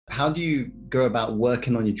how do you go about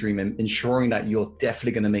working on your dream and ensuring that you're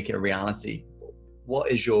definitely going to make it a reality?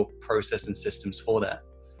 What is your process and systems for that?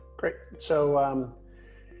 Great. So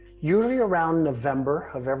usually around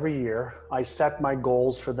November of every year, I set my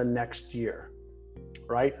goals for the next year,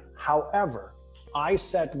 right? However, I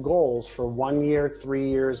set goals for 1 year, 3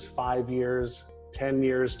 years, 5 years, 10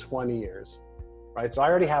 years, 20 years, right? So I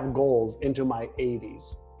already have goals into my 80s,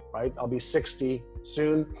 right? I'll be 60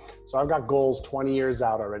 soon. So I've got goals 20 years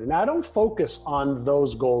out already. Now I don't focus on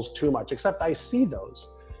those goals too much, except I see those.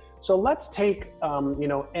 So let's take,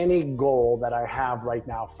 any goal that I have right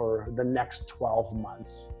now for the next 12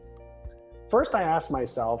 months. First, I ask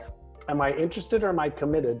myself, am I interested or am I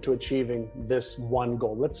committed to achieving this one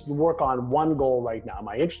goal? Let's work on one goal right now. Am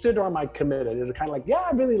I interested or am I committed? Is it kind of like, yeah,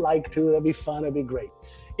 I'd really like to, that'd be fun, it'd be great.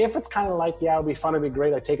 If it's kind of like, yeah, it'd be fun, it'd be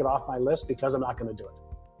great, I take it off my list because I'm not going to do it.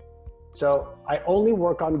 So I only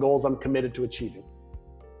work on goals I'm committed to achieving.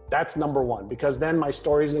 That's number one, because then my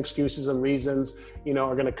stories and excuses and reasons,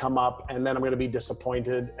 are going to come up, and then I'm going to be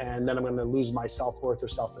disappointed, and then I'm going to lose my self-worth or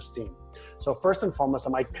self-esteem. So first and foremost,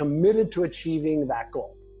 am I committed to achieving that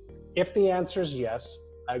goal? If the answer is yes,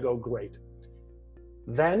 I go great.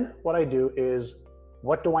 Then what I do is,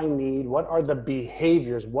 what do I need? What are the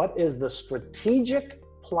behaviors? What is the strategic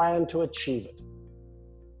plan to achieve it?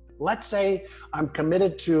 Let's say I'm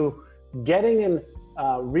committed to getting in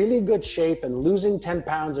really good shape and losing 10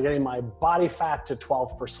 pounds and getting my body fat to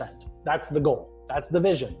 12%. That's the goal. That's the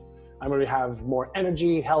vision. I'm going to have more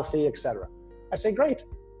energy, healthy, etc. I say, great.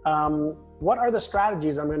 What are the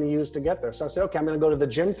strategies I'm going to use to get there? So I say, okay, I'm going to go to the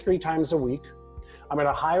gym 3 times a week. I'm going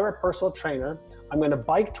to hire a personal trainer. I'm going to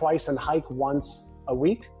bike twice and hike once a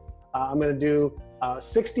week. I'm going to do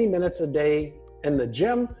 60 minutes a day in the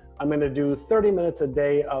gym. I'm going to do 30 minutes a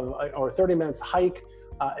day or 30 minutes hike,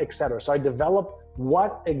 etc. So I develop,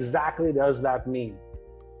 what exactly does that mean?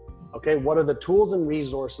 Okay, what are the tools and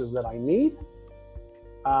resources that I need?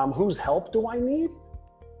 Whose help do I need?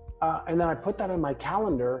 And then I put that in my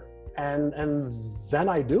calendar, and then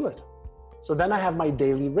I do it. So then I have my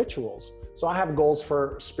daily rituals. So I have goals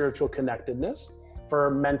for spiritual connectedness,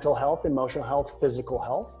 for mental health, emotional health, physical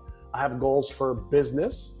health. I have goals for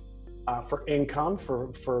business, for income,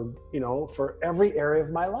 for every area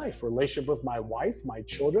of my life, relationship with my wife, my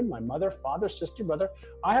children, my mother, father, sister, brother.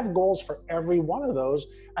 I have goals for every one of those.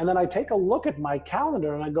 And then I take a look at my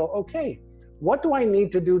calendar and I go, okay, what do I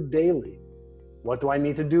need to do daily? What do I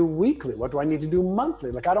need to do weekly? What do I need to do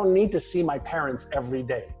monthly? Like, I don't need to see my parents every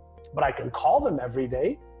day, but I can call them every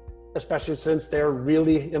day, especially since they're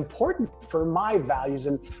really important for my values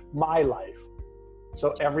and my life.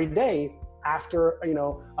 So every day, after,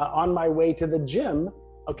 on my way to the gym,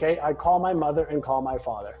 okay, I call my mother and call my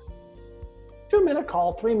father. 2-minute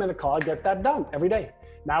call, 3-minute call, I get that done every day.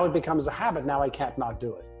 Now it becomes a habit. Now I can't not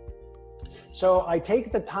do it. So I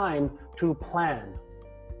take the time to plan.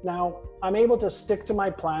 Now I'm able to stick to my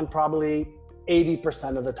plan probably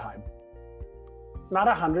 80% of the time. Not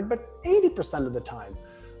 100, but 80% of the time.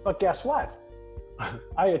 But guess what?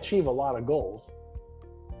 I achieve a lot of goals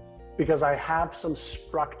because I have some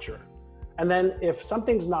structure. And then if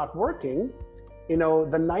something's not working,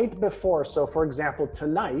 the night before, so for example,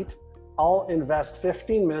 tonight, I'll invest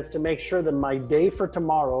 15 minutes to make sure that my day for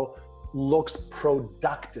tomorrow looks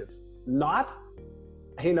productive, not,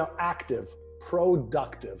 active,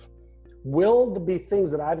 productive. Will be things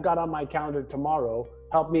that I've got on my calendar tomorrow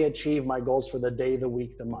help me achieve my goals for the day, the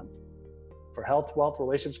week, the month? For health, wealth,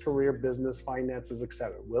 relationships, career, business, finances,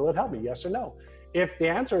 etc. Will it help me? Yes or no? If the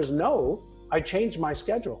answer is no, I change my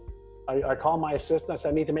schedule. I call my assistant, I say,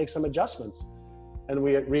 I need to make some adjustments. And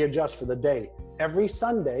we readjust for the day. Every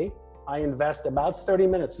Sunday, I invest about 30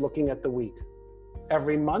 minutes looking at the week.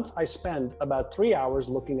 Every month, I spend about 3 hours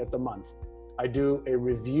looking at the month. I do a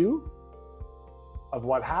review of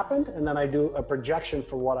what happened, and then I do a projection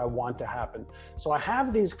for what I want to happen. So I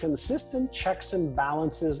have these consistent checks and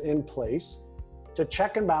balances in place to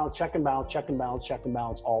check and balance, check and balance, check and balance, check and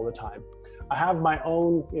balance all the time. I have my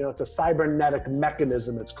own, it's a cybernetic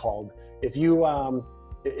mechanism, it's called. If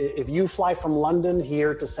you fly from London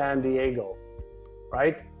here to San Diego,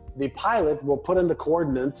 right? The pilot will put in the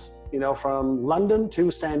coordinates, from London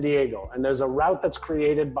to San Diego. And there's a route that's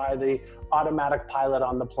created by the automatic pilot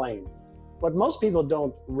on the plane. What most people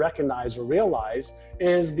don't recognize or realize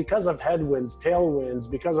is because of headwinds,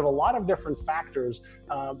 tailwinds, because of a lot of different factors,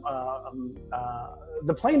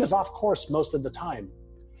 the plane is off course most of the time.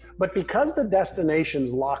 But because the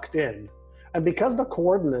destination's locked in, and because the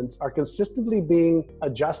coordinates are consistently being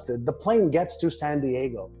adjusted, the plane gets to San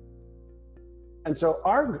Diego. And so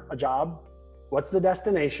our job, what's the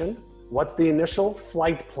destination? What's the initial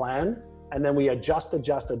flight plan? And then we adjust. So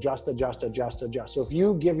if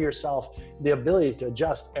you give yourself the ability to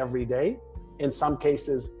adjust every day, in some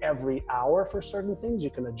cases every hour for certain things,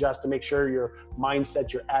 you can adjust to make sure your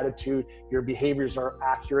mindset, your attitude, your behaviors are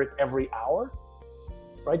accurate every hour,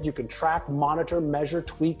 right? You can track, monitor, measure,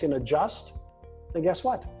 tweak, and adjust. Then guess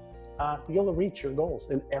what? You'll reach your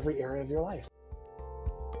goals in every area of your life.